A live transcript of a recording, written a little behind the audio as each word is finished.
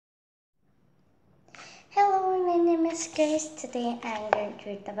guys, today I'm going to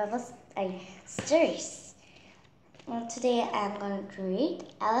read the Bible stories. Today I'm going to read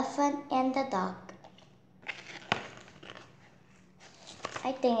Elephant and the Dog.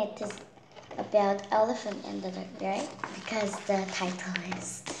 I think it is about elephant and the dog, right? Because the title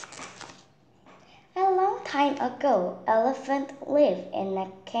is. A long time ago, elephant lived in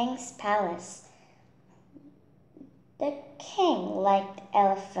a king's palace. The king liked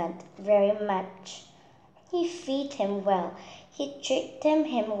elephant very much. He fed him well. He treated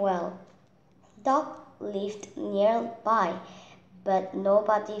him well. Dog lived nearby, but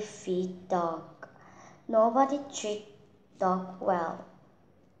nobody fed dog. Nobody treated dog well.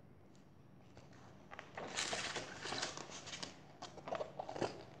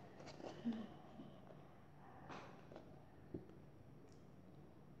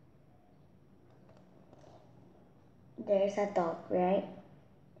 There's a dog, right?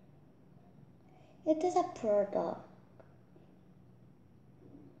 It is a poor dog.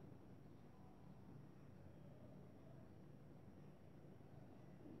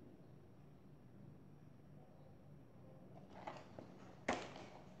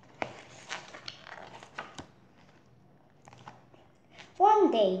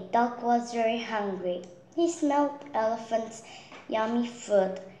 One day, dog was very hungry. He smelled elephant's yummy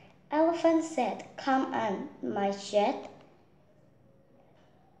food. Elephant said, "Come on, my shed."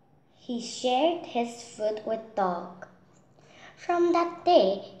 He shared his food with dog. From that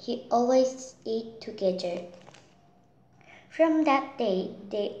day, he always ate together. From that day,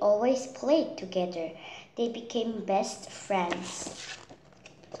 they always played together. They became best friends.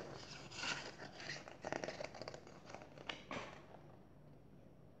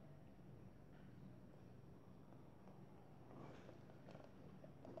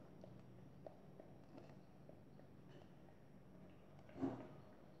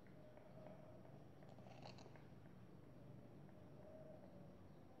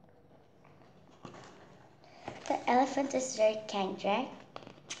 The elephant is very kind, right?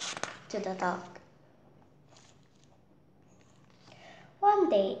 To the dog. One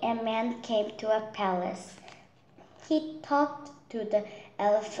day, a man came to a palace. He talked to the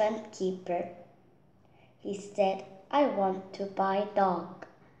elephant keeper. He said, "I want to buy dog."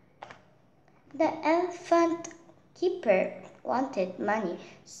 The elephant keeper wanted money,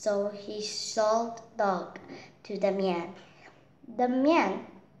 so he sold dog to the man. The man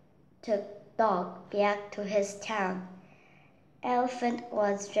took dog back to his town. Elephant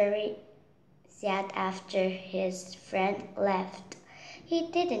was very sad after his friend left.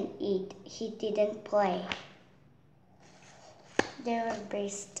 He didn't eat, he didn't play. They were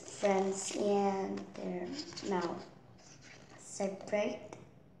best friends and they're now separate.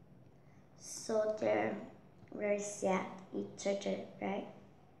 So they're very sad each other, right?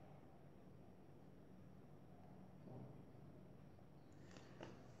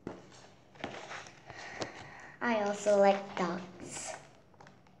 I also like dogs.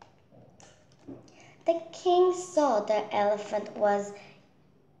 The king saw the elephant was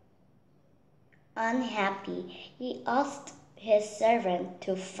unhappy. He asked his servant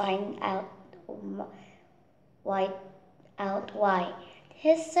to find out why.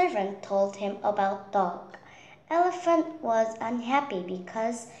 His servant told him about dog. Elephant was unhappy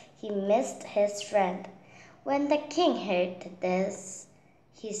because he missed his friend. When the king heard this,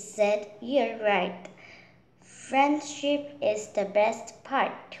 he said, "You're right. Friendship is the best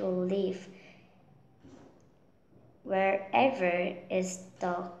part to live. Where is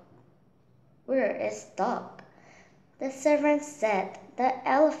dog? The servant said. The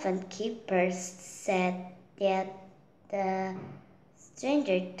elephant keeper said that the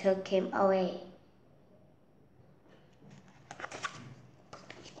stranger took him away.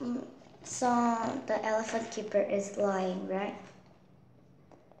 So the elephant keeper is lying, right?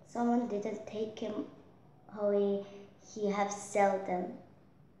 Someone didn't take him away. He have sold them,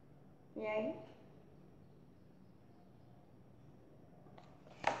 right?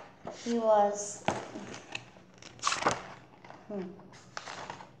 He was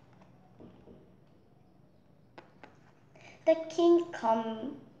The king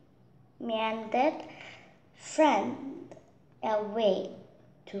commanded friend away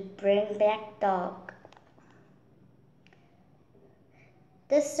to bring back dog.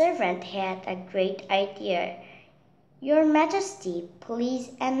 The servant had a great idea. "Your Majesty, please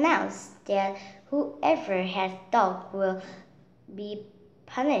announce that whoever has dog will be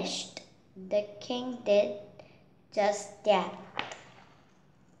punished." The king did just that.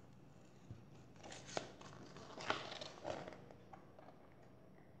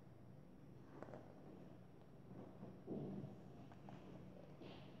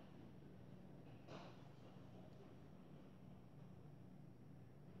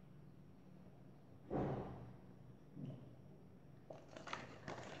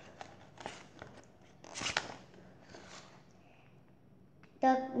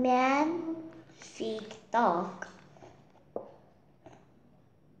 The man fed dog.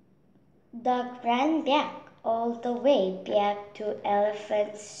 Dog ran back all the way back to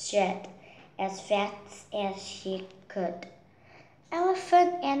Elephant's shed as fast as she could.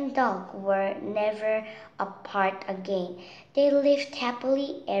 Elephant and dog were never apart again. They lived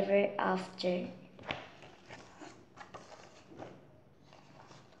happily ever after.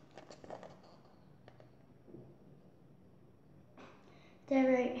 They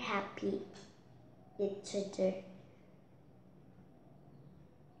were happy each other.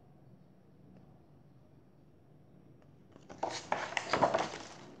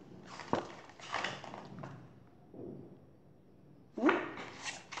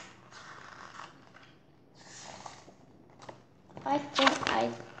 I think I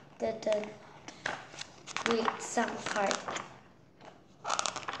didn't read some part.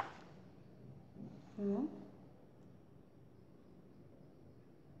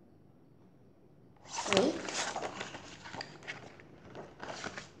 Wait.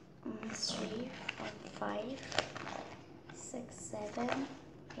 3, 4, 5, 6, 7,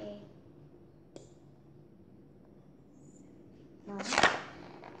 8, 9,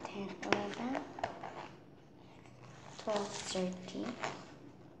 10, 11, 12, 13.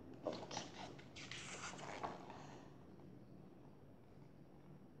 Okay.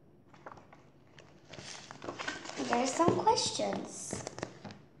 There are some questions.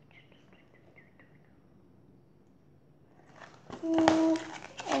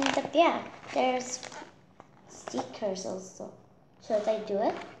 In the back, there's stickers also. Should I do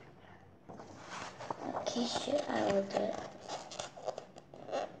it? Okay, sure, I will do it.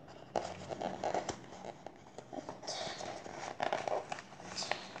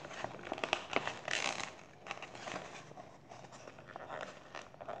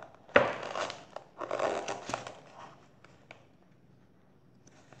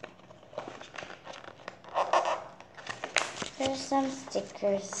 There's some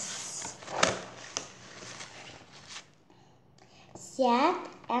stickers. Sad,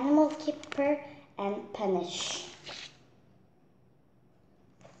 animal keeper, and punish.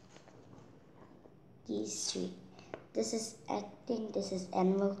 These three. I think this is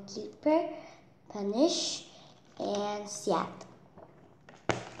animal keeper, punish, and sad.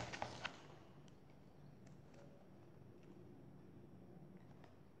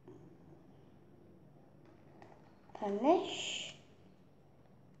 Punish,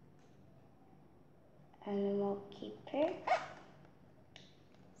 animal keeper,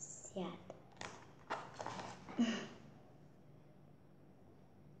 sad.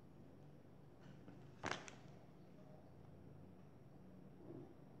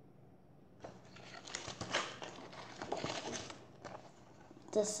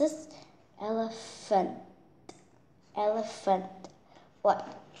 This is elephant. Elephant.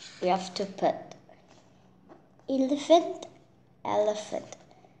 What we have to put? Elephant, elephant.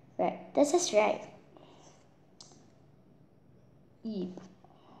 Right, this is right. Eat.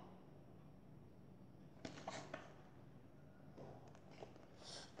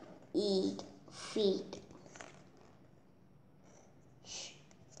 Eat, feed.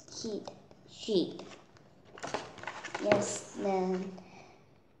 Sheet. Yes, then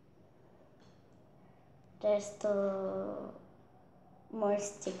there's the more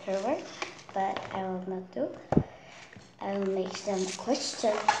sticker work, but I will not do. I will make some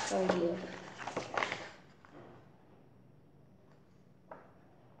questions for you.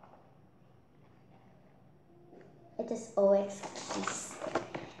 It is OX keys.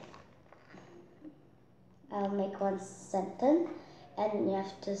 I'll make one sentence and you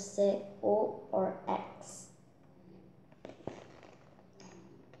have to say O or X.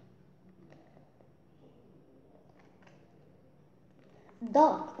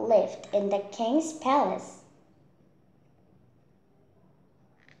 Dog lived in the king's palace.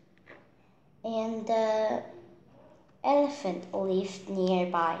 And the elephant lived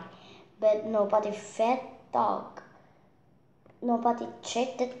nearby, but nobody fed dog. Nobody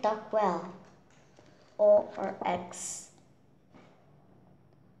treated dog well. O or X.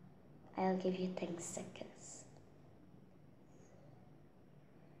 I'll give you 10 seconds.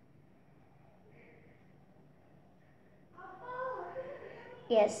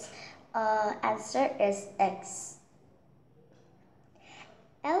 Yes, answer is X.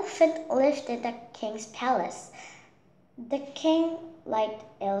 Elephant lived in the king's palace. The king liked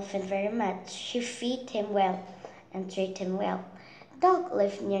elephant very much. He fed him well and treated him well. Dog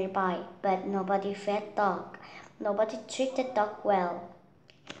lived nearby, but nobody fed dog. Nobody treated dog well.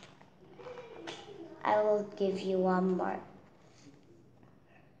 I will give you one more.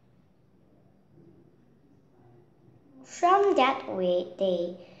 From that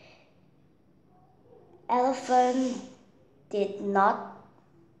day, elephant did not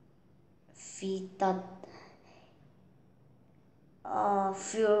feed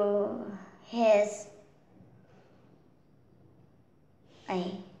through his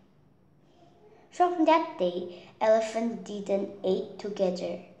eye. From that day, elephant didn't eat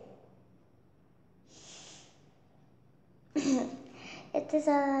together. It is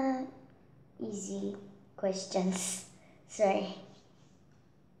a easy questions. Sorry.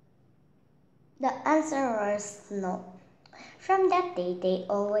 The answer was no. From that day, they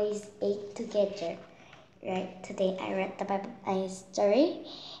always ate together. Right, today I read the Bible story.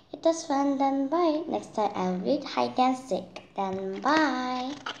 It was fun, then bye. Next time I'll read hide and seek. Then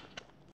bye.